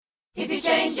If you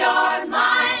change your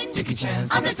mind, take a chance.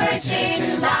 I'm the first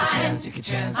in line.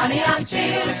 Honey, I'm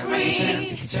still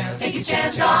free. Take a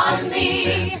chance on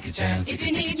me. If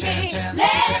you need me,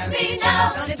 let me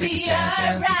know. Gonna be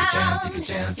around.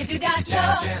 If you got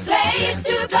no place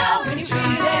to go when you're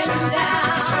feeling down.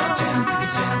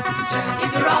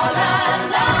 If you're all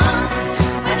alone,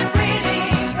 when the pretty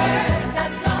birds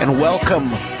have flown. And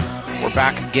welcome. We're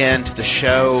back again to the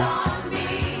show.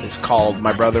 It's called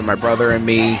My Brother, and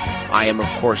Me. I am, of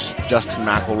course, Justin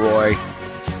McElroy.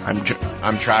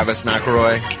 I'm Travis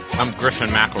McElroy. I'm Griffin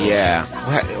McElroy.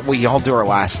 Yeah. We all do our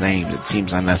last names. It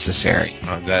seems unnecessary.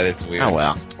 Oh, that is weird. Oh,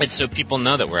 well. It's so people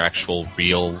know that we're actual,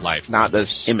 real life. Not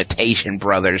those imitation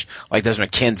brothers, like those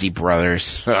McKenzie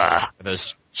brothers.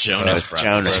 Those Jonas brothers.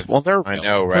 Jonas. Well, they're real. I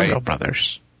know, right? They're real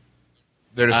brothers.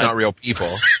 They're just not real people.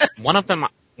 One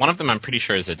of them I'm pretty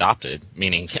sure is adopted,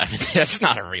 meaning, I mean, that's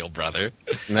not a real brother.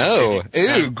 No.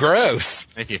 Ew, gross.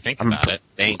 If you think about it.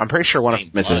 I'm pretty sure one of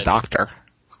them is a doctor,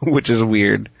 which is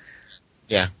weird.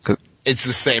 Yeah. It's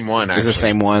the same one, actually. It's the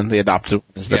same one. The adopted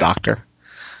is the doctor.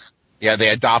 Yeah, they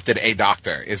adopted a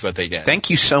doctor, is what they did. Thank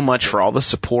you so much for all the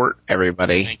support,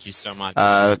 everybody. Thank you so much.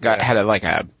 Had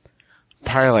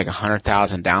probably like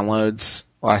 100,000 downloads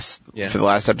for the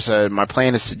last episode. My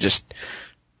plan is to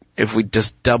if we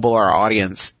just double our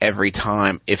audience every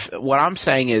time. What I'm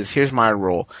saying is, here's my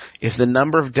rule. If the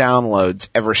number of downloads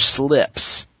ever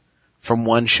slips from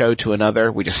one show to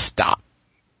another, we just stop.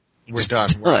 We're done.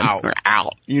 We're out. We're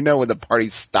out. You know when the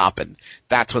party's stopping.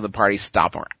 That's when the party's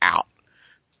stopping. We're out.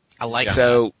 I like that.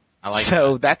 So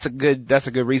that's a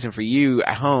good reason for you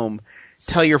at home.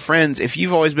 Tell your friends, if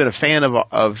you've always been a fan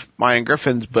of mine and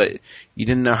Griffin's, but you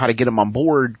didn't know how to get them on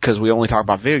board because we only talk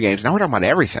about video games. Now we're talking about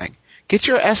everything. Get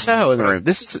your SO in the room.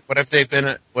 What if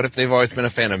they've always been a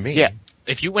fan of me? Yeah.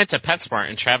 If you went to PetSmart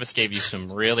and Travis gave you some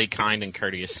really kind and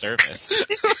courteous service.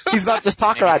 He's not just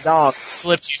talking about dogs.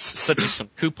 Slipped you some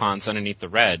coupons underneath the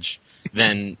reg,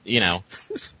 then,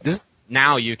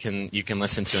 now you can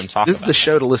listen to him talk about it. This is the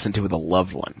show to listen to with a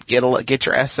loved one. Get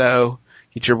your SO,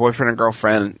 get your boyfriend and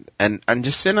girlfriend, and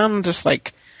just sit on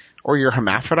or your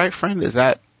hermaphrodite friend. Is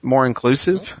that more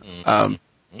inclusive? Mm-hmm.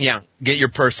 Yeah. Get your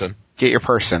person. Get your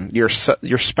person, your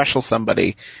special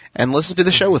somebody, and listen to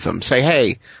the show with them. Say,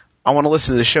 hey, I want to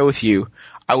listen to the show with you.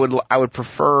 I would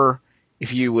prefer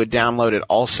if you would download it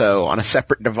also on a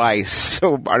separate device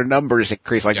so our numbers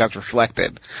increase that's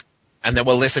reflected. And then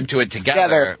we'll listen to it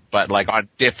together. But on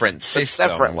different systems.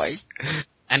 Separately.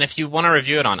 And if you want to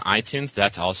review it on iTunes,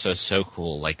 that's also so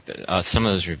cool. Some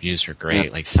of those reviews are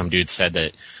great. Yeah. Some dude said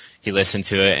that he listened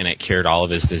to it and it cured all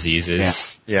of his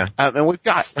diseases. Yeah. And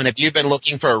and if you've been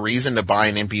looking for a reason to buy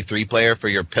an MP3 player for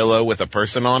your pillow with a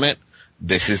person on it,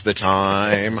 this is the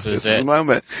time. This is the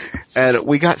moment. And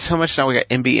we got so much now. We got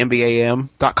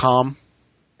mbmbam.com.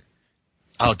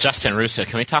 Oh, Justin Russo.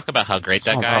 Can we talk about how great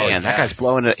that guy is? Man, that guy's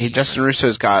blowing it. Justin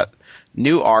Russo's got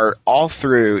new art all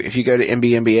through. If you go to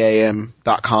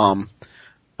mbmbam.com,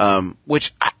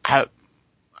 which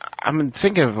I'm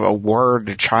thinking of a word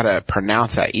to try to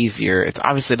pronounce that easier. It's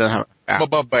obviously doesn't have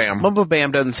Mumba Bam. Mumba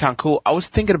Bam doesn't sound cool. I was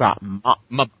thinking about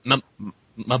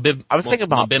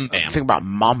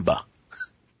Mamba.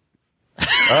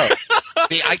 Oh.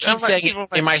 See, I keep saying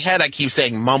in my head. I keep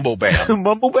saying Mumble Bam.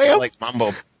 Mumble Bam? Like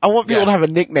Mumble. I want people to have a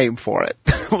nickname for it,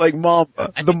 like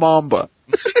Mamba, the Mamba.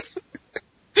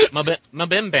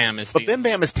 Mabim Bam is. Mabim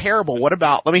Bam is terrible. What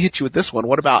about? Let me hit you with this one.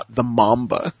 What about the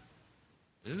Mamba?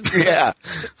 Ooh. Yeah.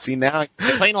 See now.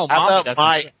 Plain old how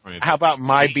about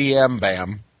my BM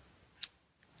Bam?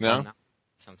 No.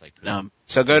 Sounds like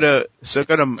So go to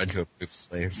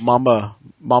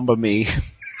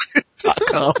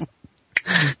mambame.com.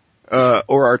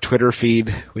 Or our Twitter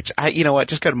feed, which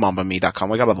just go to mambame.com.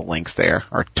 We got all the links there.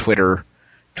 Our Twitter,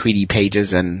 Tweety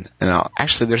pages, and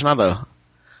actually there's not a,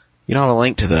 you don't have a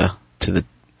link to the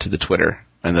Twitter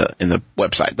in the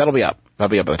website. That'll be up.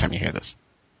 That'll be up by the time you hear this.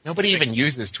 Nobody even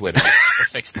uses Twitter.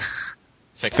 Fix it.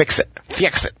 Fix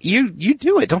it. You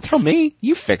do it. Don't tell me.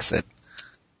 You fix it.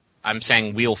 I'm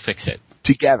saying we'll fix it.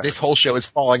 Together. This whole show is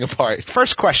falling apart.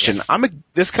 First question. Yes.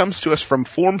 This comes to us from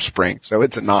Formspring, so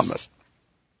it's anonymous.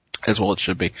 As well it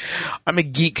should be. I'm a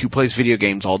geek who plays video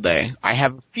games all day. I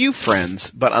have a few friends,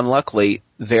 but unluckily,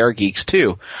 they're geeks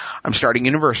too. I'm starting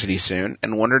university soon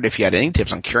and wondered if you had any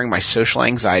tips on curing my social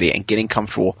anxiety and getting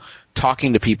comfortable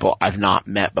talking to people I've not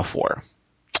met before.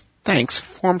 Thanks,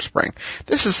 Formspring.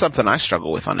 This is something I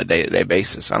struggle with on a day-to-day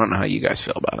basis. I don't know how you guys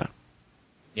feel about it.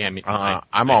 Yeah,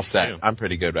 I'm all set. Too. I'm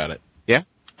pretty good at it. Yeah?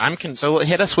 So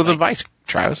hit us with advice,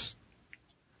 Travis.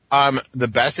 The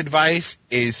best advice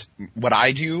is what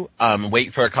I do.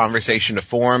 Wait for a conversation to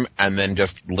form and then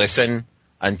just listen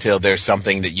until there's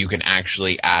something that you can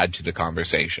actually add to the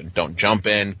conversation. Don't jump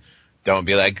in. Don't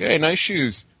be like, hey, nice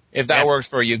shoes. If that works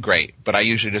for you, great. But I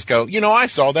usually just go, I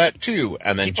saw that too,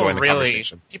 and then join the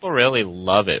conversation. People really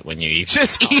love it when you eavesdrop.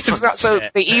 Just eavesdrop. So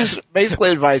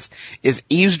basically advice is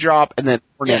eavesdrop and then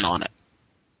turn in on it.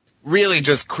 Really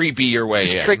just creepy your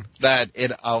way in. That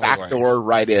it always backdoor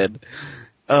right in.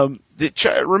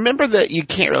 Remember that you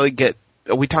can't really get,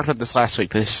 we talked about this last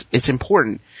week, but it's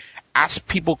important. Ask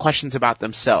people questions about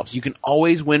themselves. You can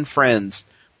always win friends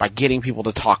by getting people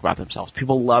to talk about themselves.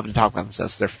 People love to talk about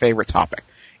themselves. It's their favorite topic.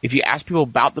 If you ask people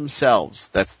about themselves,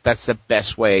 that's the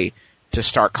best way to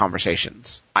start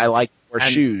conversations. I like your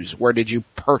shoes. Where did you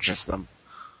purchase them?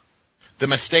 The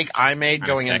mistake I made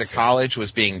going into college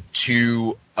was being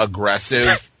too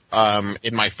aggressive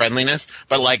in my friendliness,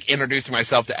 but like introducing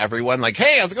myself to everyone, like,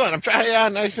 hey, how's it going? I'm trying, yeah,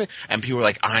 nice. And people were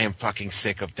like, I am fucking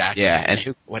sick of that. Yeah, dude.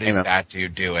 and what is that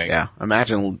dude doing? Yeah,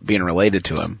 imagine being related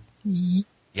to him.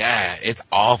 Yeah, it's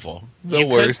awful. The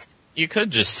worst. You could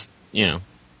just,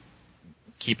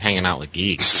 keep hanging out with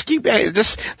geeks.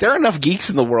 There are enough geeks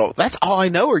in the world. That's all I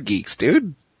know are geeks,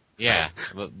 dude. Yeah,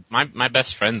 my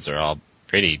best friends are all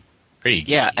pretty geeky.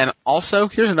 Yeah, and also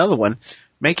here's another one: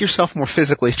 make yourself more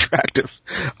physically attractive.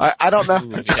 I don't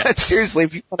know. Ooh, yeah. Seriously,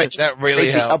 if you want to, that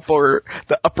really helps. The upper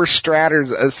the upper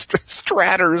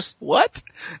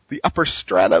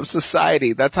strata of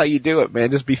society. That's how you do it, man.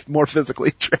 Just be more physically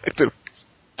attractive,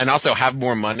 and also have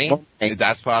more money. If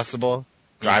that's possible.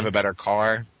 Drive a better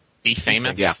car. Be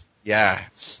famous. Yeah,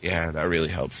 that really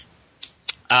helps.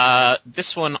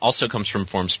 This one also comes from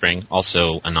Formspring,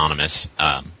 also anonymous.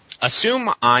 Assume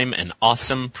I'm an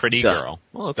awesome, pretty girl.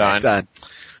 Well, okay. Done.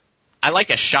 I like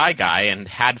a shy guy and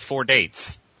had 4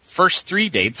 dates. First 3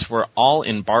 dates were all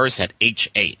in bars at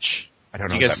HH. I don't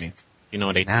know what that means. You know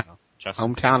what HH is?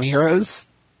 Hometown Heroes?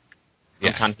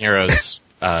 Hometown Heroes,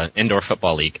 indoor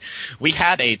football league. We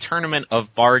had a tournament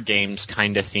of bar games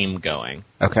kind of theme going.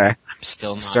 Okay. I'm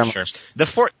still not sure.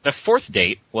 The fourth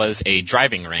date was a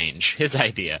driving range. His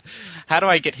idea. How do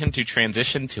I get him to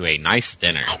transition to a nice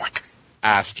dinner? Oh my God.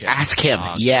 Ask him. Ask him.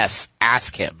 Yes,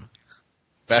 ask him.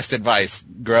 Best advice: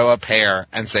 grow a pair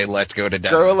and say, "Let's go to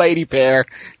dinner." Grow a lady pair.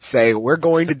 Say, "We're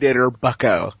going to dinner,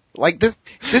 bucko." Like this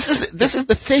is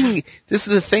the thing. This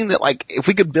is the thing that, like, if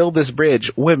we could build this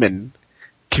bridge, women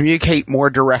communicate more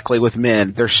directly with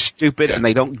men. They're stupid and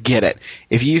they don't get it.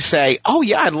 If you say, oh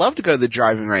yeah, I'd love to go to the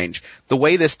driving range, the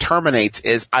way this terminates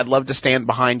is, I'd love to stand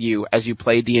behind you as you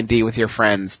play D&D with your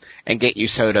friends and get you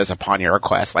sodas upon your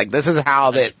request. Like, this is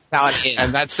how it is.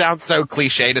 And that sounds so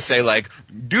cliche to say, like,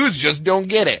 dudes just don't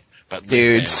get it. But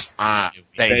dudes,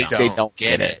 they don't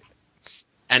get it.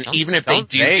 And even if they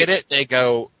do get it, they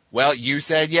go, well, you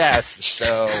said yes,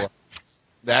 so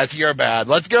that's your bad.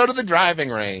 Let's go to the driving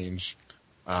range.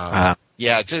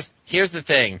 Just here's the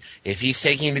thing. If he's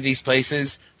taking you to these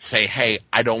places, say, hey,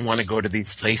 I don't want to go to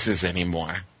these places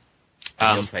anymore.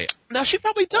 He'll say, now she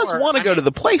probably does want to go to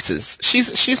the places.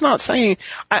 She's not saying,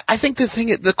 I think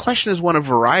the question is one of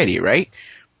variety, right?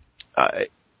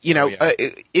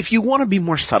 If you want to be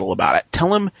more subtle about it,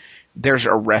 tell him there's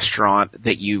a restaurant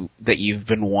that you've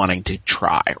been wanting to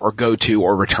try or go to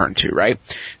or return to, right?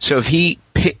 So if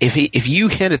you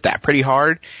hint at that pretty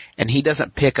hard and he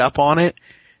doesn't pick up on it,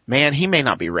 man, he may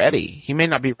not be ready. He may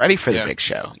not be ready for the big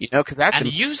show, because that's.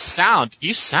 And you sound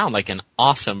like an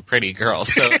awesome, pretty girl.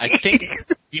 So I think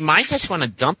you might just want to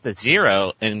dump the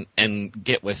 0 and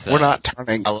get with. We're not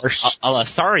turning a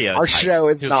Lothario. Our show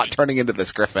is not turning into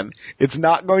this, Griffin. It's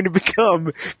not going to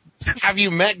become. Have you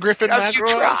met Griffin McElroy? Have you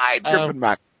tried Griffin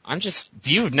McElroy?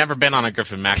 You've never been on a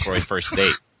Griffin McElroy first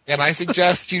date. And I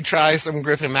suggest you try some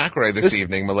Griffin McElroy this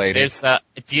evening, milady.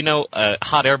 Do you know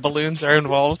hot air balloons are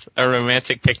involved? A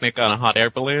romantic picnic on a hot air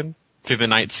balloon through the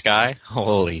night sky?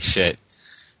 Holy shit.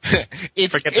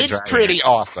 It's pretty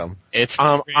awesome. It's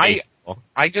pretty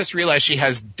I just realized she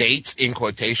has dates in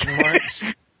quotation marks.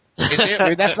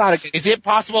 Is it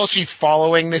possible she's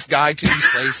following this guy to these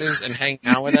places and hanging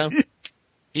out with him?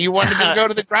 He wanted to go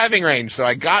to the driving range, so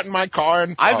I got in my car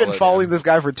and I've been following this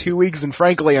guy for 2 weeks, and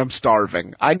frankly, I'm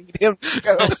starving. I need him to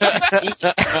go eat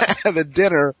the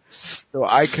dinner so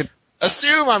I can.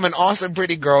 Assume I'm an awesome,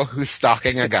 pretty girl who's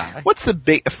stalking a guy.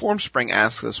 Formspring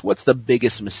asks us, what's the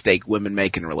biggest mistake women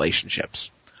make in relationships?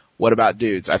 What about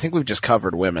dudes? I think we've just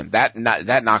covered women. That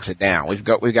knocks it down. We've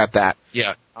got that.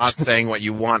 Yeah, not saying what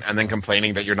you want and then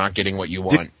complaining that you're not getting what you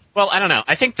want. Well, I don't know.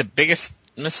 I think the biggest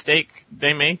mistake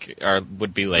they make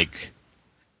would be like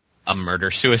a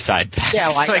murder-suicide pact. Yeah,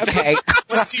 okay.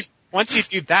 Once you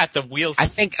do that, the wheels. I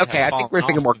think we're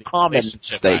thinking more common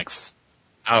mistakes.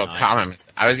 Common.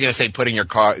 I was gonna say putting your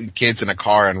kids in a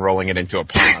car and rolling it into a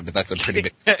pond, but that's a pretty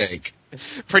big mistake.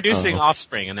 Producing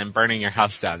offspring and then burning your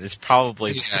house down is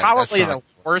probably the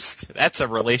worst. That's a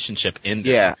relationship ender.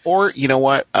 Yeah. Or, you know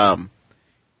what?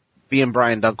 Being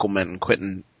Brian Dunkelman and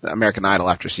quitting American Idol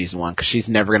after season 1, because she's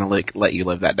never going to let you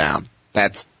live that down.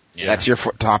 That's your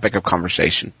topic of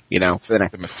conversation, you know? The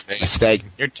mistake.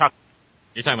 You're talking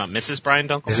about Mrs. Brian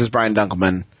Dunkelman? Mrs. Brian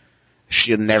Dunkelman.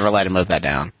 She'll never let him live that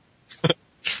down.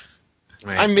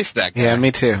 Right. I miss that guy. Yeah,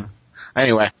 me too.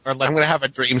 Anyway. I'm going to have a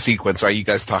dream sequence where you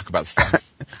guys talk about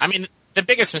stuff. I mean, the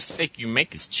biggest mistake you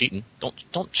make is cheating.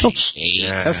 Don't cheat.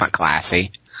 Yeah. That's not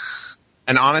classy.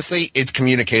 And honestly, it's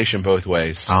communication both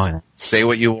ways. Oh, yeah. Say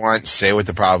what you want, say what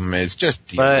the problem is, just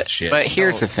deal with shit. But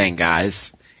here's the thing,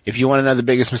 guys. If you want to know the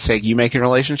biggest mistake you make in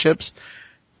relationships,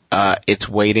 it's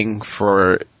waiting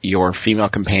for your female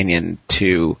companion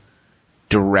to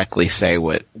directly say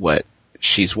what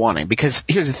she's wanting. Because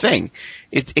here's the thing.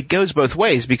 It goes both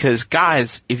ways, because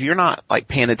guys, if you're not like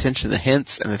paying attention to the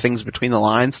hints and the things between the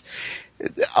lines,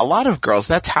 a lot of girls,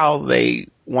 that's how they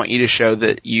want you to show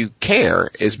that you care,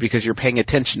 is because you're paying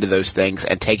attention to those things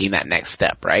and taking that next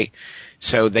step, right?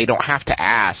 So they don't have to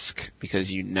ask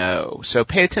because you know. So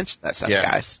pay attention to that stuff,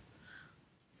 guys.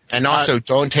 And also,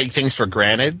 don't take things for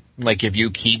granted. Like, if you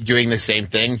keep doing the same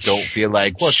thing, don't feel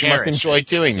like, well, she must enjoy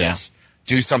doing this.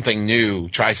 Do something new.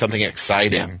 Try something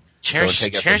exciting. Yeah.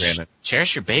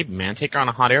 Cherish your baby, man. Take her on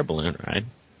a hot air balloon ride.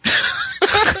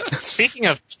 Speaking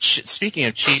of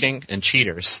cheating and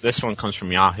cheaters, this one comes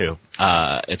from Yahoo.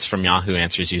 It's from Yahoo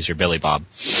Answers user Billy Bob.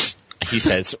 He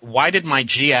says, "Why did my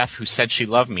GF who said she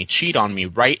loved me cheat on me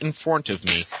right in front of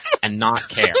me and not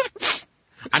care?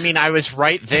 I mean, I was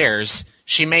right theirs.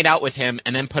 She made out with him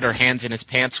and then put her hands in his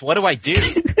pants. What do I do?"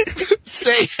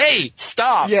 Say, hey,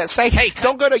 stop. Yeah, say, hey,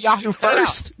 don't go to Yahoo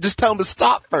first. Just tell him to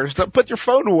stop first. Don't put your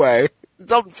phone away.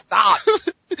 Tell him to stop.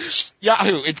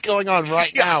 Yahoo, it's going on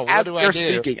right now. What do I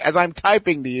do? Speaking, as I'm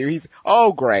typing to you, he's,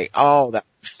 oh, great. Oh, that.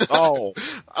 Oh,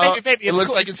 baby, it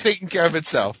looks like it's taking care of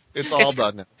itself. It's all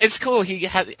done now. It's cool.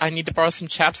 I need to borrow some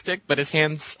chapstick, but his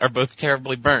hands are both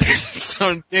terribly burnt. So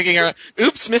I'm digging around.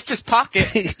 Oops, missed his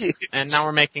pocket. And now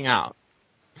we're making out.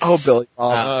 Oh, Billy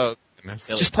Bob.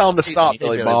 Just tell him to stop,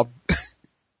 Billy Bob.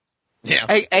 Yeah.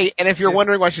 Hey, and if you're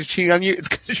wondering why she's cheating on you, it's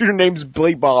because your name's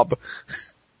Billy Bob.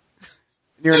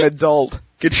 You're an adult.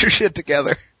 Get your shit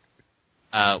together.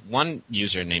 One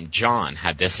user named John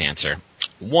had this answer.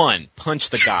 1,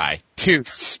 punch the guy. 2,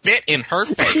 spit in her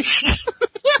face.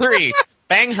 3,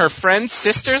 bang her friends,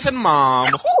 sisters, and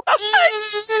mom. What?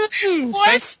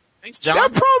 Thanks, John.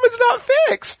 That problem is not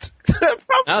fixed.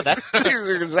 No, that's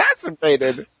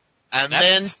exacerbated. And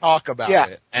then talk about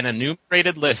it. An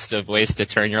enumerated list of ways to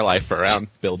turn your life around,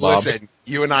 Bill Bob. Listen,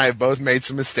 you and I have both made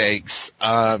some mistakes.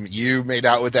 You made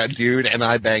out with that dude, and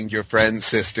I banged your friend,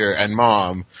 sister, and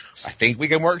mom. I think we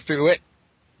can work through it.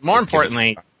 More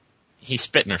importantly, he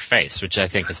spit in her face, which I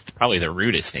think is probably the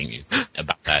rudest thing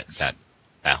about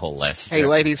that whole list. Hey,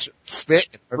 ladies, spit.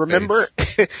 Remember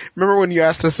when you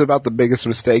asked us about the biggest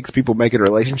mistakes people make in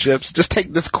relationships? Just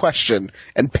take this question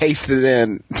and paste it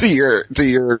in to your.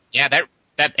 Yeah,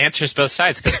 that answers both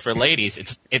sides, because for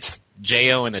ladies, it's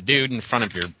J.O. and a dude in front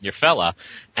of your fella,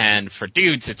 and for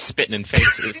dudes, it's spitting in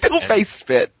faces. Don't face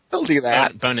spit. Don't do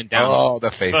that. Boning down. Oh,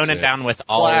 the face. Boning down with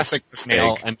all classic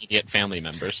male immediate family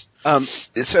members.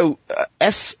 So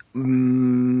S.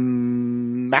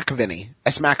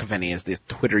 McAvinney is the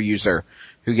Twitter user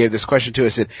who gave this question to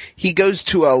us. And he goes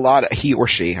to he or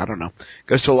she, I don't know,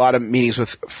 goes to a lot of meetings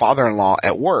with father-in-law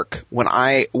at work.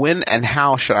 When and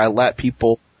how should I let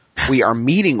people we are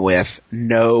meeting with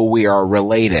know we are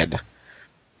related?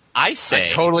 I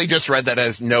say. I totally just read that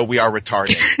as, no, we are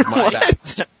retarded. My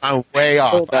bad. I'm way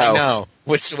off. No. I know.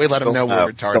 Which should we let them know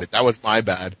we're retarded? That was my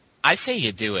bad. I say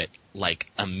you do it,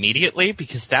 like, immediately,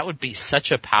 because that would be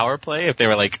such a power play if they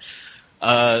were like,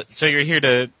 so you're here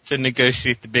to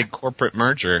negotiate the big corporate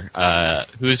merger.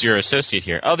 Who's your associate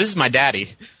here? Oh, this is my daddy.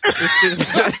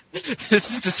 This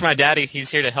is just my daddy. He's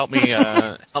here to help me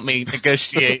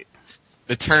negotiate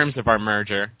the terms of our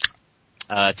merger.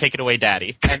 Take it away,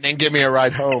 Daddy. And then give me a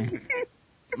ride home.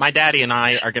 My daddy and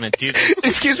I are going to do this.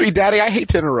 Excuse me, Daddy, I hate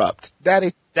to interrupt.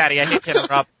 Daddy, I hate to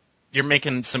interrupt. You're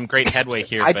making some great headway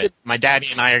here, but my daddy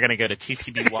and I are going to go to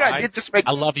TCBY.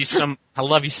 I love you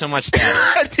so much,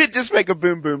 Daddy. I did just make a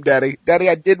boom boom, Daddy. Daddy,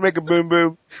 I did make a boom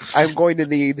boom. I'm going to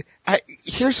need.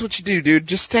 Here's what you do, dude.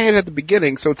 Just say it at the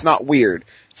beginning so it's not weird.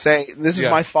 Say, this is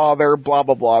my father, blah,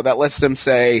 blah, blah. That lets them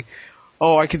say,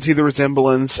 oh, I can see the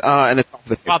resemblance, and it's off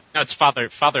the tip. No, it's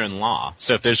father-in-law.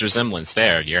 So if there's resemblance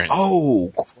there, you're in.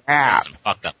 Oh, crap.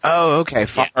 Fucked up. Oh, okay.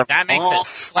 That makes it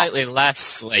slightly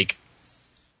less, like,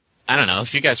 I don't know,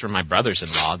 if you guys were my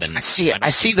brothers-in-law, then... I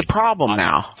see the problem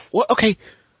now. Well, okay.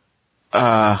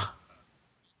 Can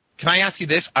I ask you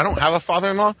this? I don't have a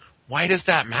father-in-law. Why does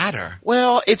that matter?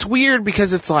 Well, it's weird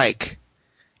because it's like,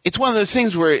 it's one of those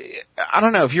things where, I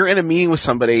don't know, if you're in a meeting with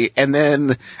somebody and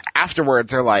then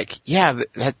afterwards they're like, yeah,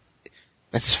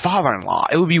 that's his father-in-law.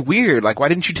 It would be weird. Like, why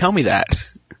didn't you tell me that?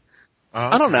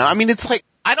 I don't know. I mean, it's like,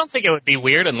 I don't think it would be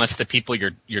weird unless the people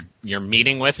you're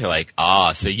meeting with are like,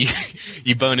 so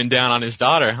you boning down on his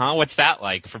daughter, huh? What's that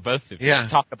like for both of you? Yeah.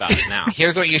 Talk about it now.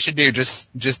 Here's what you should do.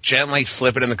 Just gently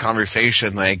slip it in the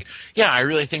conversation. Like, yeah, I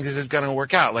really think this is going to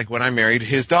work out. Like when I married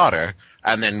his daughter,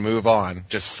 and then move on.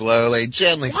 Just slowly,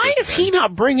 gently. Why is he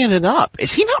not bringing it up?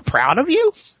 Is he not proud of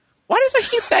you? Why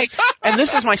doesn't he say, and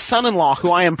this is my son-in-law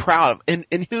who I am proud of,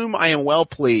 in whom I am well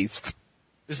pleased.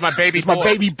 This is my baby He's boy. my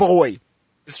baby boy.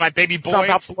 This is my baby boy. It's not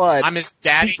about blood. I'm his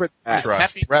daddy. Deeper than He's that.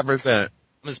 Peppy. Represent.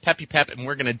 I'm his Peppy Pep, and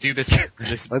we're going to do this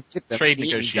Let's get the trade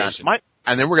meeting negotiation. done.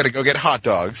 And then we're going to go get hot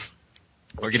dogs.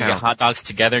 We're going to get hot dogs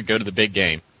together, go to the big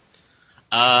game.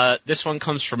 This one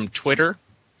comes from Twitter,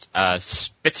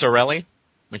 Spitzarelli,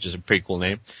 which is a pretty cool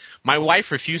name. My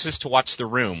wife refuses to watch The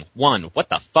Room. 1, what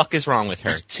the fuck is wrong with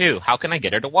her? 2, how can I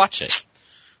get her to watch it?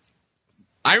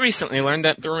 I recently learned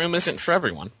that The Room isn't for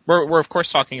everyone. We're of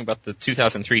course talking about the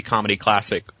 2003 comedy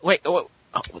classic. Wait, The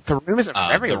Room isn't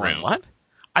for everyone. The Room. What?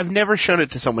 I've never shown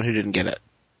it to someone who didn't get it.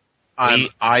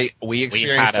 We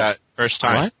experienced that first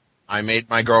time. What? I made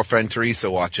my girlfriend Teresa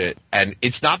watch it, and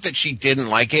it's not that she didn't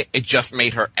like it, it just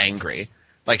made her angry.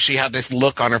 Like, she had this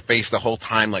look on her face the whole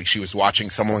time like she was watching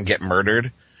someone get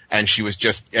murdered, and she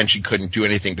couldn't do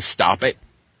anything to stop it.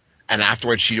 And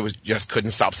afterwards she just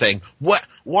couldn't stop saying, what,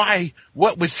 why,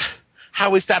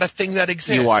 how is that a thing that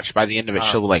exists? You watch, by the end of it,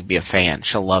 she'll be a fan.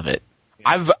 She'll love it.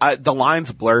 The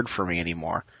line's blurred for me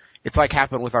anymore. It's like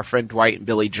happened with our friend Dwight and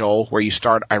Billy Joel, where you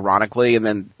start ironically and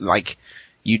then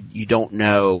you don't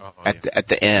know at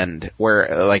the end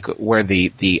where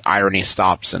the irony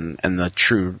stops and the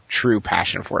true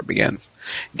passion for it begins.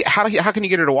 How can you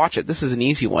get her to watch it? This is an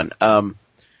easy one.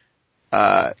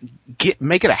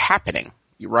 Make it a happening.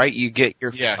 Right? You get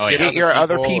your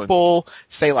other people,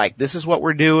 say like, this is what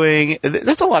we're doing.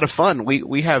 That's a lot of fun.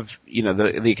 We have,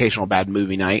 the occasional bad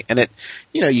movie night, and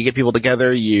you get people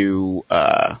together, you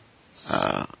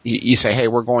say, hey,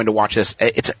 we're going to watch this.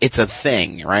 It's a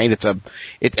thing, right? And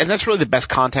that's really the best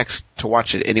context to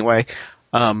watch it anyway.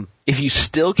 If you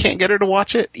still can't get her to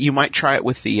watch it, you might try it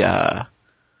with the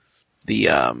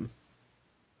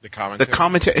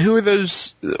commentary. Who are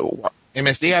those?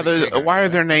 MST. Yeah, why are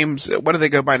their names? What do they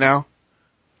go by now?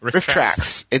 Riff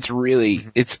Tracks. It's really,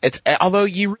 it's. Although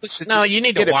you really should. No, you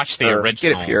need to watch the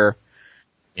original. Get it pure.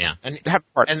 Yeah. And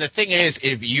the thing is,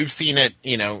 if you've seen it,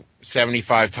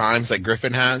 75 times like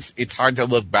Griffin has, it's hard to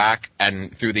look back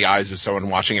and through the eyes of someone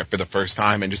watching it for the first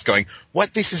time and just going,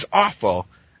 "What? This is awful."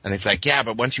 And it's like, yeah,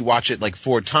 but once you watch it like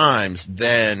 4 times,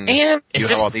 then you have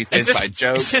all these inside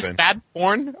jokes. Is this bad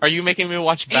porn? Are you making me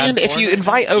watch bad porn? And if you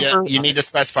invite over... you need to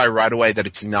specify right away that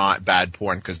it's not bad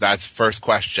porn, because that's first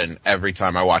question every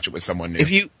time I watch it with someone new.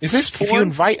 Is this porn? If you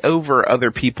invite over other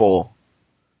people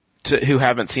who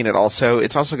haven't seen it also,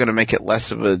 it's also going to make it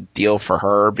less of a deal for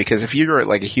her, because if you're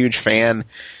like a huge fan,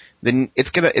 then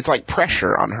it's like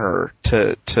pressure on her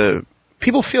to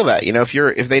people feel that,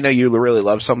 if they know you really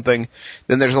love something,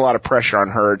 then there's a lot of pressure on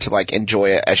her to like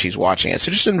enjoy it as she's watching it.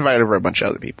 So just invite over a bunch of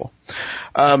other people.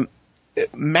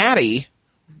 Maddie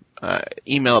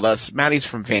emailed us. Maddie's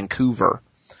from Vancouver.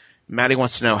 Maddie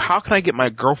wants to know, how can I get my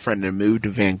girlfriend to move to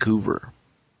Vancouver?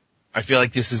 I feel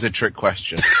like this is a trick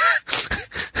question.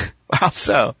 How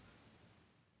so?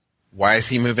 Why is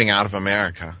he moving out of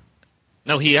America?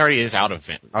 No, he already is out of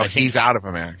it. Oh, he's out of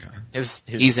America. He's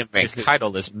in Vancouver. His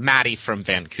title is Maddie from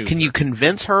Vancouver. Can you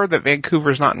convince her that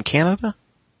Vancouver's not in Canada?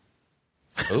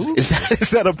 Ooh. Is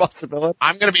that a possibility?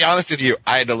 I'm going to be honest with you.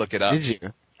 I had to look it up. Did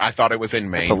you? I thought it was in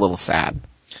Maine. That's a little sad.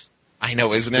 I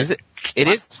know, isn't it? Is it? It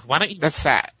is. Why don't you? That's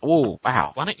sad. Oh,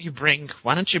 wow. Why don't you bring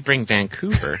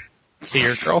Vancouver to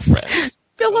your girlfriend?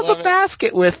 Fill up a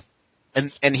basket with.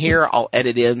 And here I'll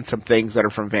edit in some things that are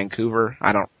from Vancouver.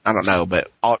 I don't know,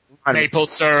 but maple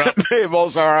syrup. Maple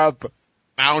syrup.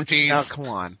 Mounties. Oh, come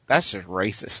on. That's just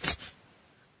racist.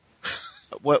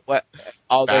 What,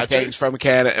 all the things from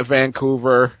Canada,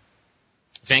 Vancouver.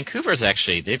 Vancouver's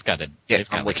actually, they've got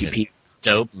like a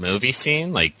dope movie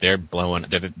scene. Like they're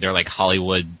like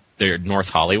Hollywood, they're North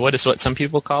Hollywood is what some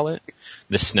people call it.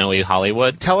 The snowy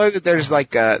Hollywood. Tell her that there's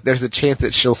there's a chance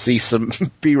that she'll see some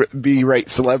B-rate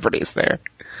celebrities there.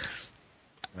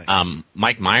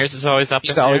 Mike Myers is always up there.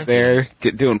 He's always there,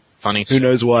 doing funny. Who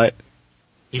knows what?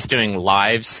 He's doing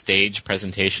live stage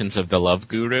presentations of The Love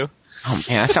Guru. Oh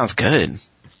man, that sounds good.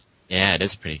 Yeah, it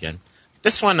is pretty good.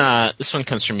 This one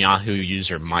comes from Yahoo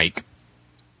user Mike.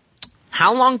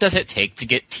 how long does it take to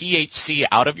get THC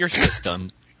out of your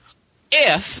system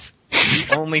if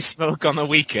you only smoke on the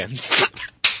weekends?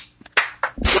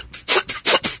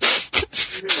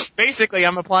 Basically,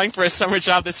 I'm applying for a summer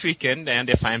job this weekend, and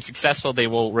if I am successful, they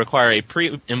will require a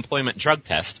pre-employment drug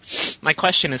test. My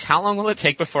question is, how long will it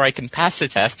take before I can pass the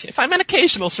test if I'm an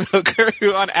occasional smoker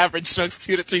who on average smokes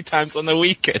 2 to 3 times on the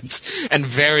weekends and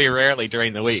very rarely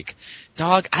during the week?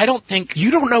 Dog, I don't think... You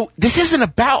don't know... This isn't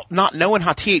about not knowing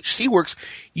how THC works.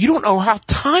 You don't know how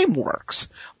time works.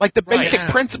 Like, the basic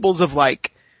principles of,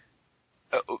 like...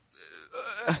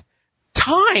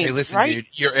 time, hey, listen, right? Dude,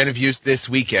 your interview's this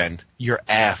weekend. You're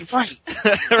effed.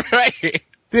 Right. Right.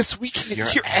 This weekend,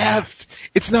 you're effed.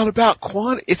 It's not about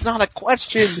it's not a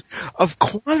question of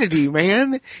quantity,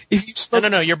 man. If you smoke...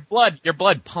 No. Your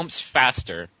blood pumps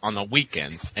faster on the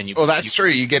weekends, and you. Well, that's true.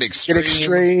 You get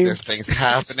extreme. There's things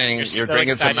happening. You're so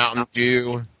drinking some Mountain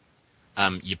Dew.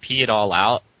 You pee it all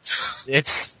out.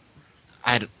 It's.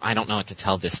 I don't know what to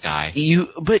tell this guy.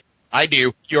 I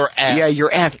do. You're effed. Yeah, you're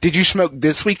effed. Did you smoke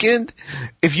this weekend?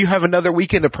 If you have another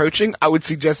weekend approaching, I would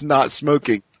suggest not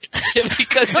smoking.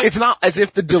 Because it's not as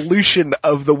if the dilution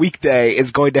of the weekday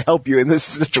is going to help you in this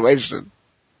situation.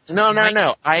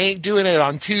 No. I ain't doing it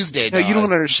on Tuesday. No, you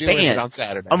don't understand. I'm doing it on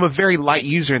Saturday. I'm a very light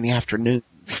user in the afternoon.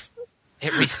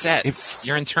 It resets.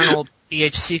 Your internal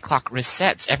THC clock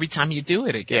resets every time you do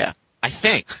it again. Yeah. I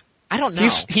think. I don't know.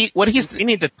 We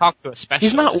need to talk to a specialist.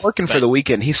 He's not working for the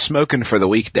weekend. He's smoking for the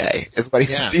weekday. Is what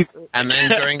he's and then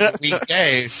during the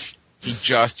weekdays, he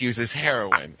just uses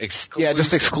heroin. Yeah,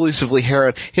 just exclusively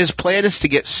heroin. His plan is to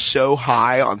get so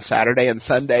high on Saturday and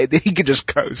Sunday that he can just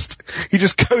coast. He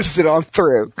just coasted on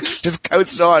through. Just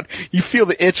coasted on. You feel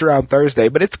the itch around Thursday,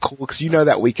 but it's cool because you know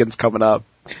that weekend's coming up.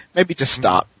 Maybe just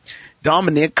stop.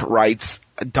 Dominic writes,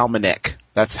 Dominic.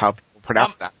 That's how people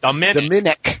pronounce that.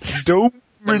 Dominic.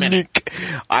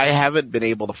 I haven't been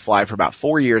able to fly for about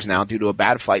 4 years now due to a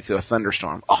bad flight through a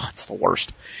thunderstorm. Oh, it's the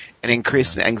worst. And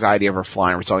increased anxiety over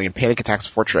flying, resulting in panic attacks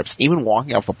before trips, even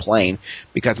walking off a plane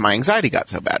because my anxiety got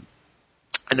so bad.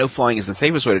 I know flying is the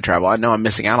safest way to travel. I know I'm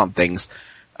missing out on things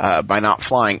by not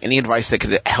flying. Any advice that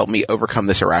could help me overcome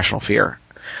this irrational fear?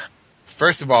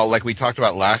 First of all, like we talked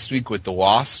about last week with the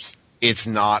wasps, it's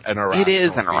not an irrational fear. It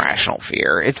is an irrational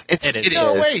fear. It is.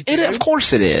 No way, dude. Of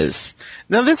course it is.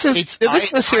 Now this is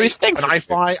a serious thing. When I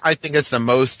fly, I think it's the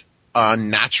most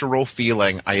unnatural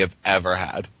feeling I have ever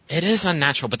had. It is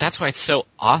unnatural, but that's why it's so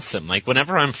awesome. Like,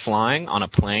 whenever I'm flying on a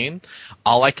plane,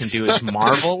 all I can do is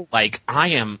marvel. Like, I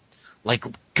am, like,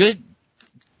 good,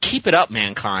 keep it up,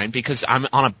 mankind, because I'm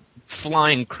on a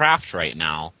flying craft right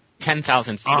now,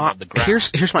 10,000 feet above the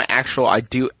ground. Here's my I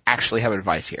do actually have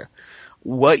advice here.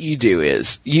 What you do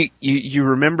is, you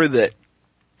remember that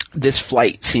this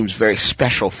flight seems very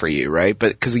special for you, right?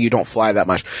 But because you don't fly that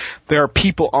much. There are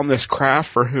people on this craft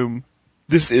for whom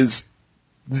this is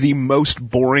the most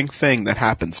boring thing that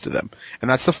happens to them. And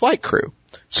that's the flight crew.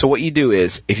 So what you do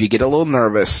is, if you get a little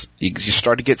nervous, you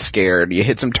start to get scared, you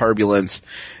hit some turbulence,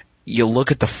 you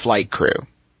look at the flight crew.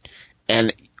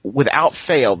 And without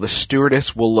fail, the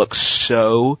stewardess will look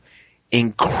so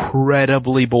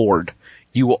incredibly bored.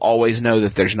 You will always know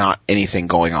that there's not anything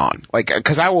going on. Like,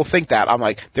 cause I will think that. I'm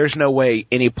like, there's no way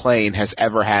any plane has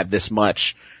ever had this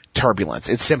much turbulence.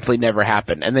 It simply never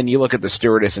happened. And then you look at the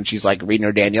stewardess and she's like reading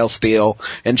her Danielle Steele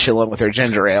and chilling with her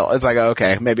ginger ale. It's like,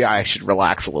 okay, maybe I should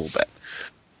relax a little bit.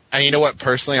 And you know what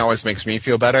personally always makes me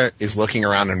feel better is looking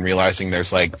around and realizing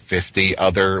there's like 50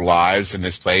 other lives in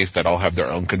this place that all have their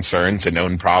own concerns and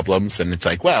own problems. And it's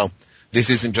like, well, this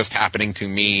isn't just happening to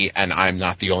me and I'm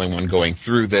not the only one going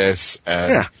through this.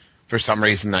 And for some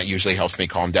reason that usually helps me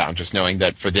calm down. Just knowing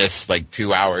that for this like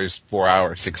 2 hours, 4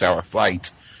 hour, 6 hour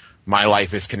flight, my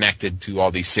life is connected to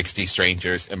all these 60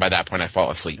 strangers. And by that point I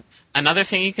fall asleep. Another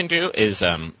thing you can do is,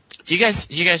 do you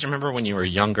guys remember when you were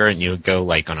younger and you would go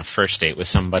like on a first date with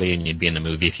somebody and you'd be in the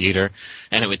movie theater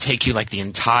and it would take you like the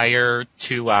entire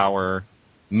 2 hour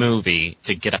movie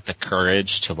to get up the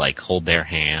courage to like hold their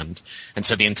hand, and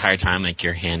so the entire time like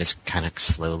your hand is kind of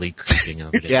slowly creeping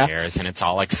over theirs and it's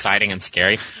all exciting and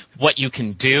scary. What you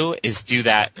can do is do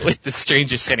that with the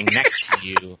stranger sitting next to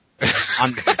you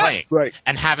on the plane, right?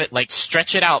 And have it like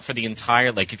stretch it out for the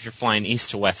entire, like if you're flying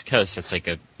east to west coast, it's like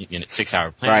a 6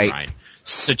 hour plane ride.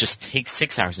 So just take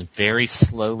 6 hours and very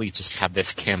slowly just have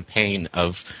this campaign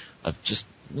of just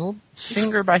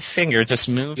finger by finger, just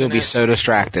moving. You'll be so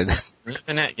distracted.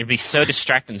 Moving it. You'll be so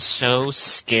distracted and so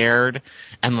scared,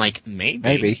 and like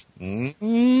maybe. Who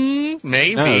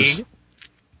knows?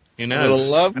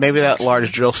 Maybe that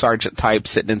large drill sergeant type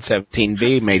sitting in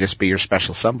 17B may just be your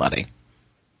special somebody.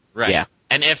 Right. Yeah.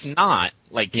 And if not,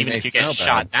 like even if you get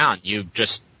shot down, you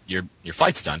just your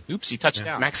flight's done. Oops, you touched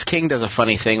down. Max King does a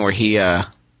funny thing where he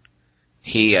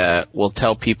will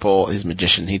tell people, he's a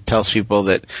magician, he tells people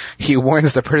that he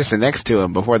warns the person next to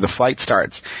him before the flight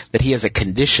starts that he has a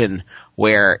condition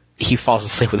where he falls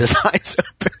asleep with his eyes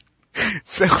open.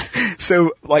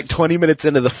 So like 20 minutes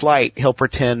into the flight, he'll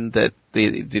pretend that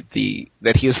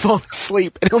that he has fallen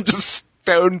asleep, and he'll just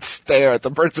stone stare at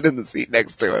the person in the seat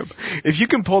next to him. If you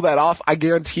can pull that off, I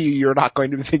guarantee you're not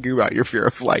going to be thinking about your fear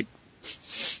of flight.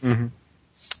 Mm-hmm.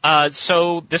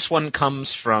 So this one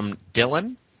comes from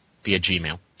Dylan via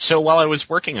Gmail. So while I was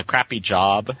working a crappy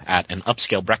job at an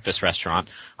upscale breakfast restaurant,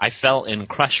 I fell in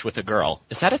crush with a girl.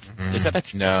 Is that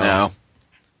a No,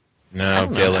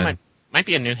 Dylan. Might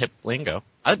be a new hip lingo.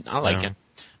 I like it.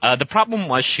 The problem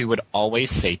was she would always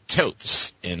say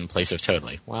totes in place of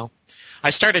totally. Well, I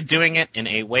started doing it in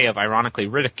a way of ironically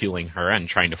ridiculing her and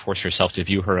trying to force herself to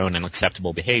view her own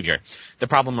unacceptable behavior. The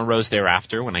problem arose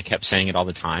thereafter when I kept saying it all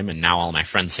the time, and now all my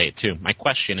friends say it too. My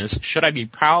question is, should I be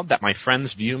proud that my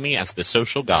friends view me as the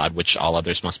social god, which all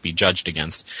others must be judged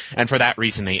against, and for that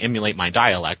reason they emulate my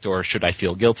dialect, or should I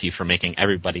feel guilty for making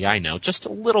everybody I know just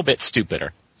a little bit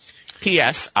stupider?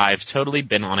 P.S. I've totally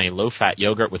been on a low-fat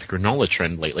yogurt with granola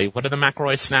trend lately. What are the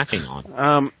McElroys snacking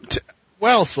on?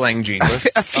 Well, Slang Genius.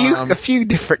 A few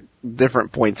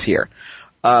different points here.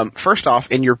 First off,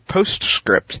 in your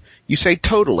postscript, you say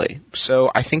totally,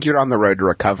 so I think you're on the road to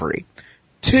recovery.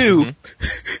 Two,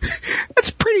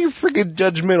 that's pretty freaking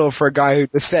judgmental for a guy who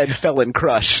just said fell in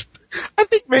crush. I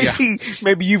think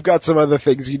maybe you've got some other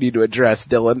things you need to address,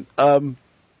 Dylan.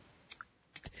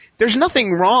 There's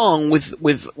nothing wrong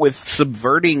with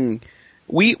subverting.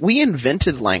 We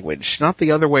invented language, not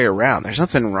the other way around. There's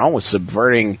nothing wrong with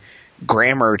subverting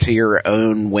grammar to your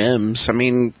own whims. I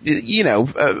mean,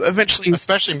 eventually,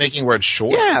 especially making words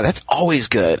short. Yeah, that's always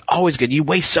good. Always good. You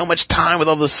waste so much time with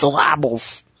all the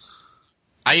syllables.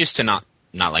 I used to not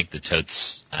like the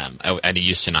totes. I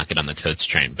used to not get on the totes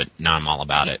train, but now I'm all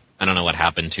about it. I don't know what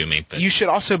happened to me, but you should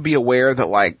also be aware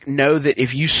that, know that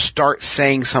if you start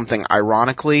saying something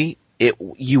ironically,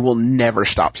 you will never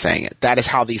stop saying it. That is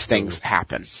how these things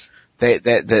happen.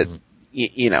 And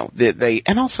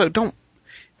also don't.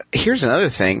 Here's another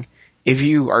thing. If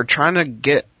you are trying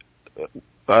to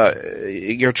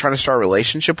you're trying to start a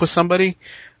relationship with somebody,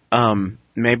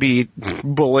 maybe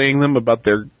bullying them about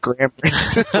their grammar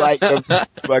is like a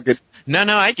fucking.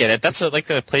 No, I get it. That's like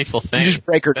a playful thing. You just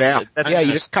break her down.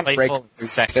 You just kind of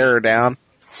tear her down.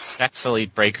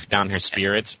 Sexily break down her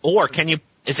spirits. Or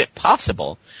is it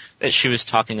possible that she was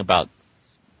talking about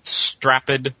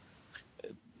strapped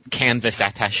canvas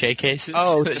attaché cases?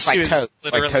 Oh, it's like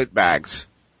tote bags.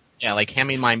 Yeah, like hand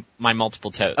me my multiple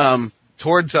totes.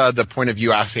 Towards the point of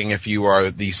view asking if you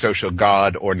are the social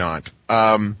god or not.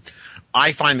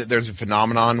 I find that there's a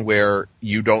phenomenon where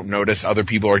you don't notice other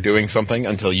people are doing something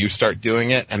until you start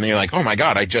doing it, and then you're like, oh my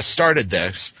god, I just started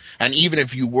this. And even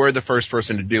if you were the first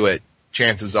person to do it,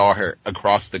 chances are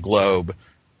across the globe,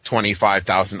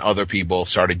 25,000 other people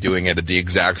started doing it at the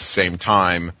exact same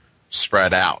time,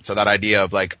 spread out. So that idea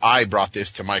of I brought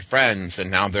this to my friends and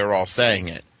now they're all saying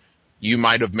it. You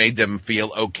might have made them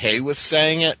feel okay with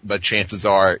saying it, but chances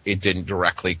are it didn't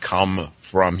directly come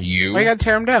from you. Why you gotta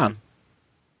tear him down?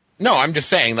 No, I'm just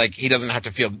saying, he doesn't have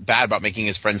to feel bad about making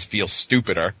his friends feel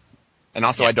stupider. And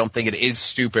also, I don't think it is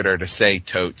stupider to say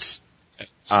totes.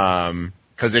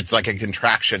 Cause it's like a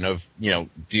contraction of,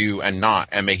 do and not,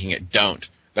 and making it don't.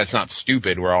 That's not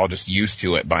stupid. We're all just used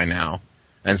to it by now.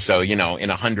 And so, in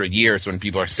 100 years, when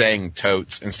people are saying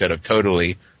totes instead of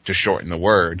totally to shorten the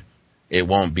word, it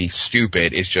won't be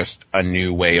stupid. It's just a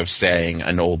new way of saying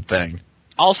an old thing.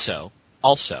 Also,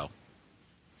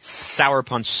 Sour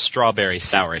Punch Strawberry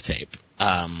Sour Tape.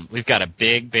 We've got a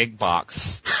big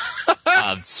box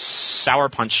of Sour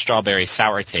Punch Strawberry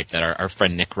Sour Tape that our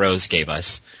friend Nick Rose gave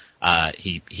us.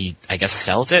 He I guess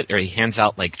sells it, or he hands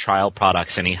out trial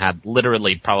products, and he had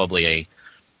literally probably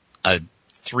a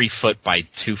 3-foot by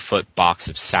 2-foot box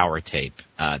of sour tape,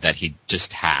 that he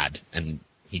just had, and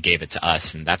he gave it to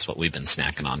us, and that's what we've been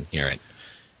snacking on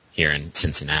here in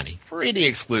Cincinnati. Pretty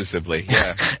exclusively,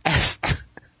 yeah.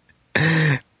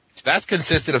 That's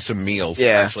consisted of some meals,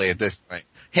 actually, at this point.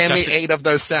 Hand me 8 of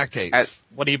those snack tapes.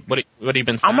 What have you been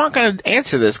snacking? I'm not going to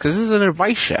answer this because this is an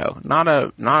advice show, not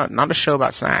a show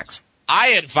about snacks.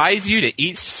 I advise you to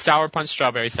eat Sour Punch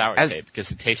Strawberry Sour Tape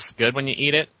because it tastes good when you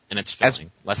eat it, and it's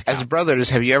filling. As brothers,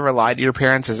 have you ever lied to your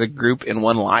parents as a group in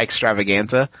one lie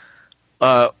extravaganza?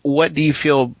 What do you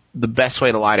feel the best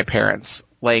way to lie to parents?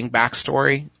 Laying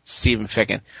backstory? Stephen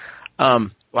Ficken.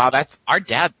 Wow, that's our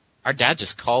dad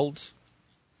just called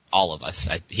all of us.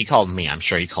 He called me. I'm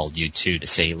sure he called you too to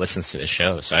say he listens to the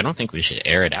show. So I don't think we should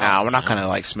air it out. No, we're not going to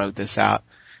like smoke this out.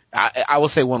 I will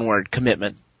say one word: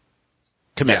 commitment.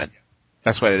 Commitment. Yeah.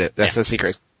 That's what it is. That's the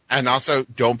secret. And also,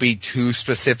 don't be too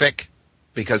specific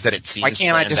because then it seems. Why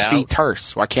can't I just be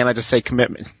terse? Why can't I just say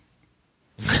commitment?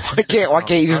 Why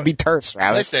can't you just be terse,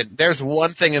 Travis? Listen, there's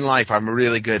one thing in life I'm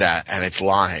really good at, and it's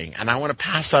lying, and I want to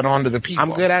pass that on to the people.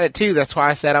 I'm good at it too. That's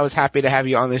why I said I was happy to have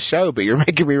you on this show, but you're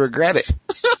making me regret it.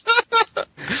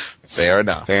 Fair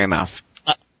enough. Fair enough.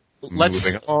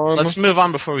 Let's move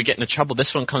on before we get into trouble.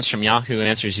 This one comes from Yahoo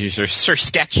Answers user Sir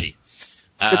Sketchy.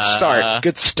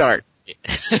 Good start.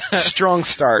 Strong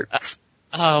start.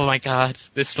 Oh my God.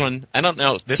 This one, I don't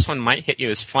know. This one might hit you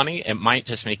as funny. It might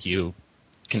just make you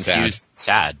confused,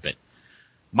 sad, but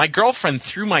my girlfriend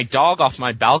threw my dog off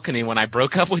my balcony when I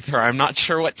broke up with her. I'm not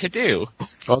sure what to do.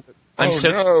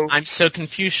 I'm so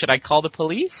confused. Should I call the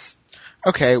police?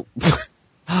 Okay.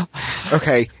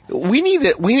 Okay. We need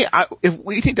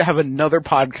to have another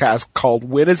podcast called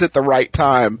When Is It the Right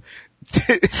Time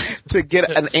to get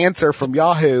an answer from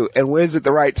Yahoo, and when is it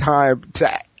the right time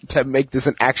to make this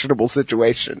an actionable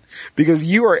situation? Because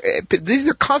these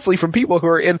are constantly from people who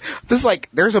are in this, like,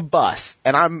 there's a bus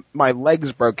and my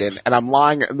leg's broken and I'm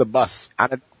lying in the bus. I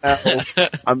don't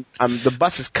know. The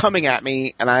bus is coming at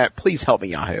me and please help me,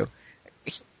 Yahoo.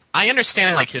 I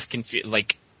understand, like, his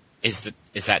like, is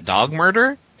that dog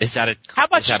murder? Is that how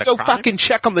about you go fucking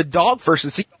check on the dog first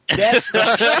and see if it's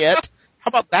dead? Shit. How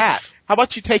about that? How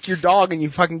about you take your dog and you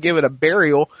fucking give it a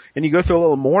burial and you go through a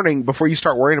little mourning before you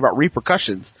start worrying about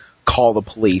repercussions? Call the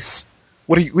police.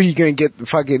 What are you gonna get the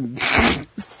fucking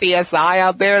CSI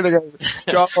out there? They're gonna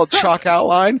draw a little chalk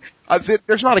outline?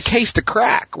 There's not a case to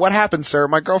crack. What happened, sir?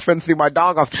 My girlfriend threw my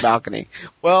dog off the balcony.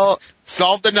 Well,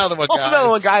 solved another one,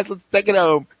 guys. Let's take it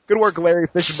home. Good work, Larry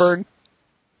Fishburne.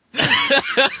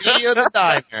 See you at the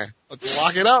diner. Let's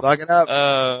lock it up. Lock it up.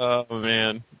 Oh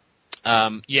man.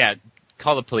 Yeah.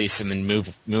 Call the police and then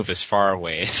move as far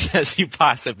away as you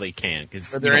possibly can.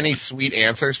 Are there any sweet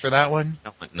answers for that one?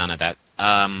 None of that.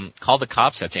 Call the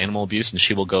cops. That's animal abuse, and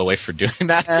she will go away for doing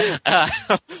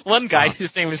that. One guy,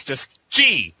 his name is just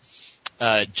G.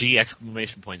 G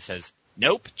exclamation point says,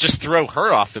 nope, just throw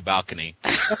her off the balcony.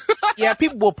 Yeah,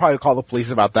 people will probably call the police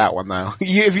about that one, though.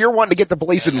 If you're wanting to get the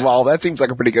police involved, that seems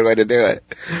like a pretty good way to do it.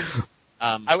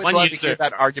 I would love to hear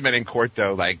that argument in court,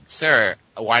 though. Like, sir,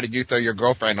 why did you throw your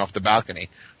girlfriend off the balcony?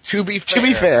 To be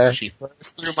fair, she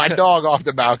first threw my dog off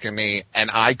the balcony,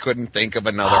 and I couldn't think of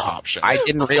another option. I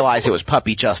didn't realize it was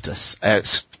puppy justice.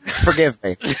 Forgive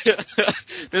me.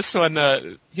 This one,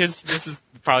 this is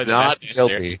probably the not best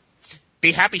guilty. Answer.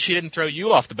 Be happy she didn't throw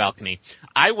you off the balcony.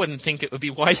 I wouldn't think it would be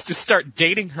wise to start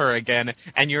dating her again,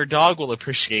 and your dog will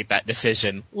appreciate that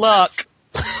decision. Luck.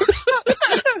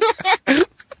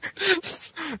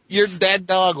 Your dead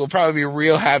dog will probably be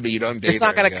real happy you don't date her. It's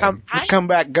not going to come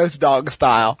back ghost dog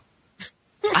style.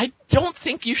 I don't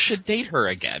think you should date her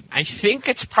again. I think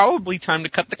it's probably time to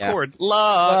cut the cord.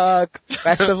 Luck.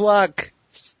 Best of luck.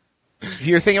 If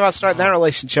you're thinking about starting that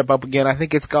relationship up again, I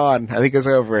think it's gone. I think it's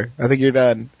over. I think you're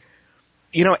done.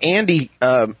 You know, Andy,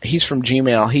 he's from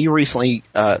Gmail. He recently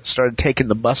started taking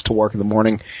the bus to work in the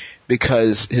morning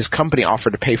because his company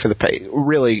offered to pay for the pay.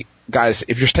 Really, guys,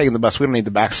 if you're taking the bus, we don't need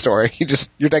the backstory.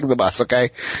 You're taking the bus, okay?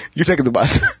 You're taking the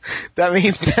bus. That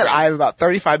means that I have about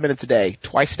 35 minutes a day,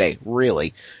 twice a day,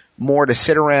 really, more to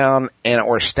sit around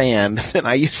or stand than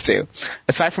I used to.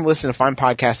 Aside from listening to fine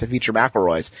podcasts that feature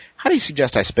McElroys, how do you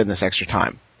suggest I spend this extra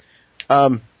time?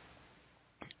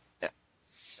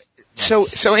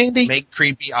 So Andy, make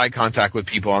creepy eye contact with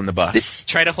people on the bus.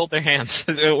 Try to hold their hands.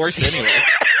 It works anyway.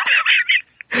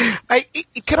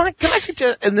 Can I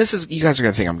suggest, and this is, you guys are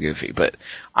going to think I'm goofy, but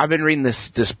I've been reading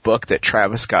this book that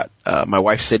Travis got, my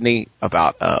wife Sydney,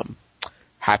 about,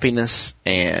 happiness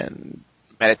and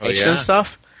meditation and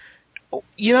stuff.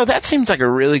 You know, that seems like a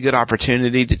really good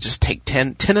opportunity to just take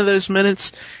 10 of those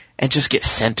minutes and just get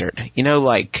centered. You know,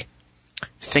 like,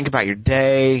 think about your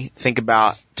day, think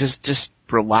about, just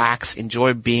relax,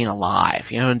 enjoy being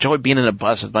alive, you know, enjoy being in a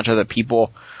bus with a bunch of other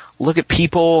people. Look at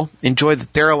people, enjoy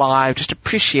that they're alive, just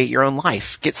appreciate your own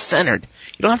life. Get centered.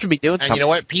 You don't have to be doing something. And you know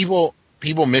what?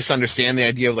 People misunderstand the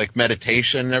idea of like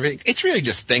meditation and everything. It's really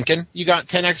just thinking. You got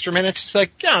 10 extra minutes. It's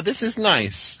like, yeah, this is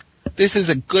nice. This is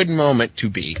a good moment to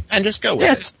be. And just go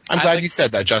with it. I'm glad you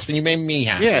said that, Justin. You made me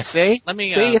happy. Yeah, see?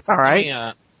 It's all right. Let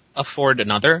me afford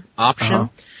another option.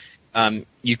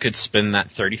 You could spend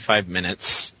that 35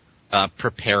 minutes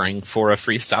preparing for a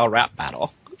freestyle rap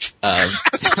battle. Might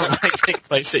take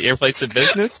place at your place of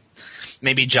business.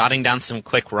 Maybe jotting down some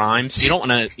quick rhymes. You don't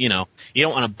want to, you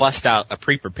don't want to bust out a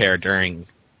pre-prepare during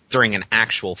during an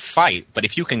actual fight. But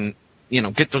if you can,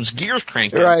 get those gears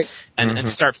cranking and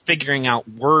start figuring out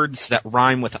words that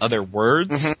rhyme with other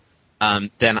words,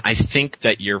 then I think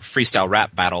that your freestyle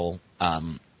rap battle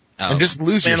and just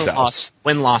lose yourself.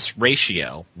 Win-loss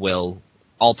ratio will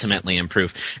ultimately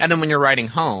improve. And then when you're riding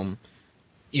home,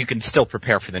 you can still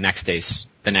prepare for the next day's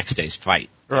fight.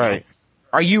 Right.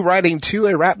 Are you riding to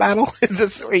a rap battle? Is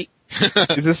this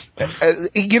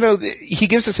he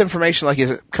gives us information like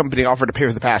his company offered to pay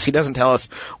for the pass. He doesn't tell us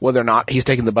whether or not he's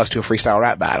taking the bus to a freestyle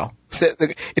rap battle. So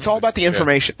it's all about the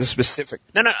information, the specific.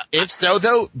 No. If so,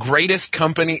 though, greatest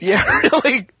company. Yeah,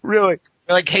 really. We're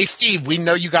like, hey, Steve, we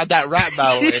know you got that rap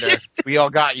battle later. We all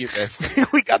got you this.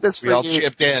 We got this for we all you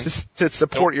chipped in. to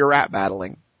support your rap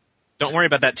battling. Don't worry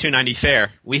about that $2.90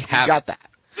 fare. We got that.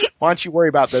 Why don't you worry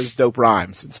about those dope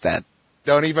rhymes instead?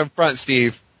 Don't even front,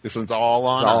 Steve. This one's all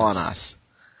on us.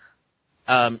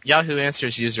 Yahoo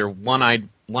Answers user one-eyed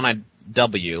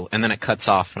W, and then it cuts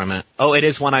off, and I'm at, it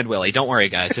is One-Eyed Willie. Don't worry,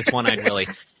 guys. It's One-Eyed Willie.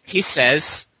 He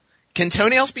says, can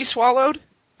toenails be swallowed?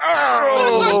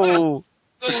 Oh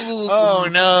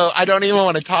no, I don't even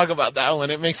want to talk about that one.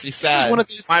 It makes me sad. One of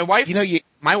those,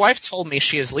 my wife told me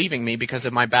she is leaving me because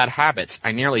of my bad habits.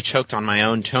 I nearly choked on my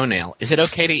own toenail. Is it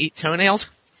okay to eat toenails?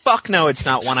 Fuck no, it's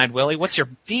not One-Eyed Willie. What's your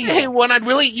deal? Hey, One-Eyed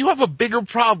Willie, you have a bigger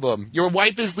problem. Your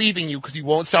wife is leaving you because you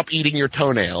won't stop eating your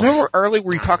toenails. Remember earlier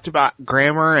we talked about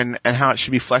grammar and how it should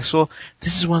be flexible?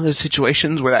 This is one of those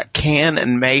situations where that can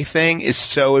and may thing is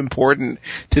so important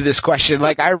to this question.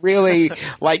 Like, I really,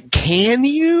 can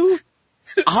you?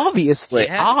 Obviously.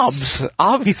 Yes.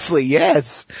 Obviously,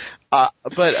 yes.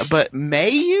 But may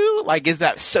you? Like, is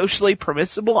that socially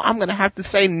permissible? I'm gonna have to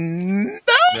say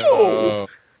no.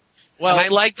 Well, and I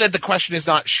like that the question is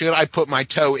not, should I put my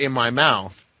toe in my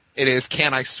mouth? It is,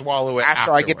 can I swallow it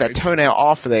after I get that toenail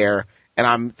off there and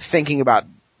I'm thinking about,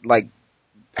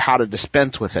 how to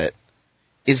dispense with it?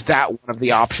 Is that one of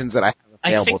the options that I have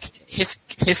available to me?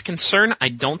 His concern, I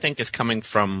don't think, is coming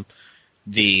from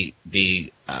the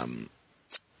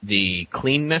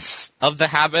cleanness of the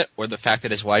habit or the fact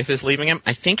that his wife is leaving him.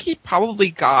 I think he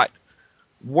probably got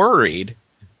worried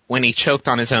when he choked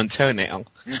on his own toenail.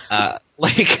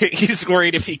 He's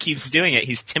worried if he keeps doing it,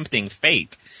 he's tempting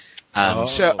fate.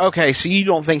 So you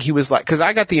don't think he was cause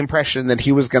I got the impression that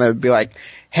he was gonna be like,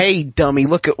 hey dummy,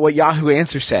 look at what Yahoo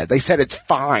Answers said. They said it's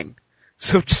fine.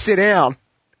 So just sit down.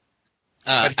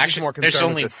 Actually, more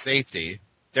concerned with safety.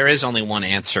 There is only one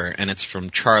answer, and it's from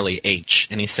Charlie H.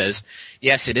 And he says,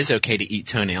 yes, it is okay to eat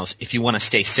toenails if you want to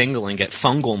stay single and get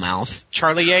fungal mouth.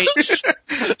 Charlie H.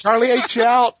 Charlie H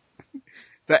out.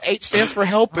 The H stands for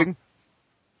helping.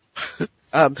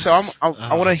 I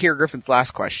want to hear Griffin's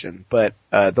last question, but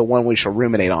the one we shall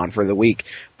ruminate on for the week.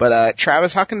 But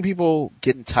Travis, how can people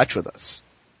get in touch with us?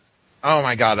 Oh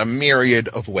my God, a myriad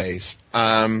of ways.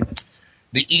 The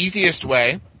easiest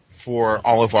way for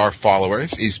all of our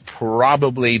followers is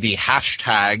probably the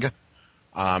hashtag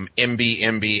MBMBAM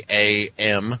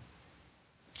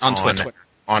on Twitter.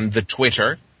 On the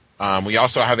Twitter. We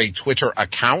also have a Twitter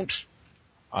account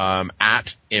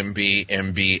at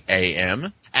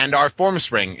MBMBAM. And our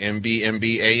Formspring,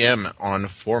 MBMBAM on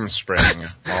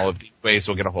Formspring. All of these ways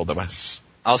will get a hold of us.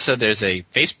 Also, there's a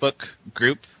Facebook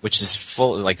group, which is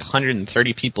full,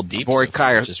 130 people deep. Boy,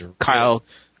 so Kyle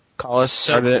Collis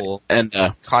so cool. And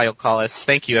Kyle Collis.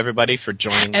 Thank you, everybody, for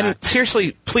joining. And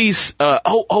seriously, please, we're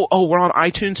on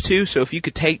iTunes, too, so if you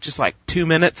could take just 2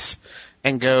 minutes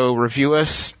and go review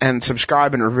us and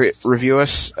subscribe and review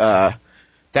us, that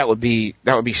would be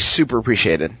super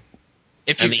appreciated.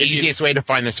 The easiest way to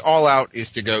find this all out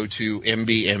is to go to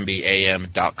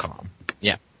mbmbam.com.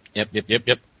 Yeah.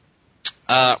 Yep.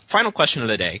 Final question of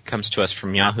the day comes to us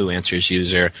from Yahoo Answers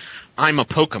user, I'm a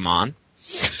Pokemon.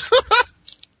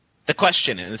 The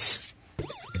question is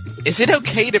it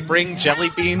okay to bring jelly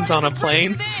beans on a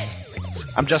plane?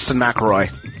 I'm Justin McElroy.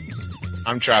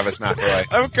 I'm Travis McElroy.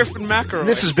 I'm Griffin McElroy.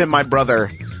 This has been my brother,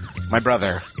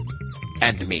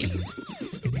 and me.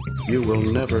 You will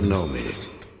never know me.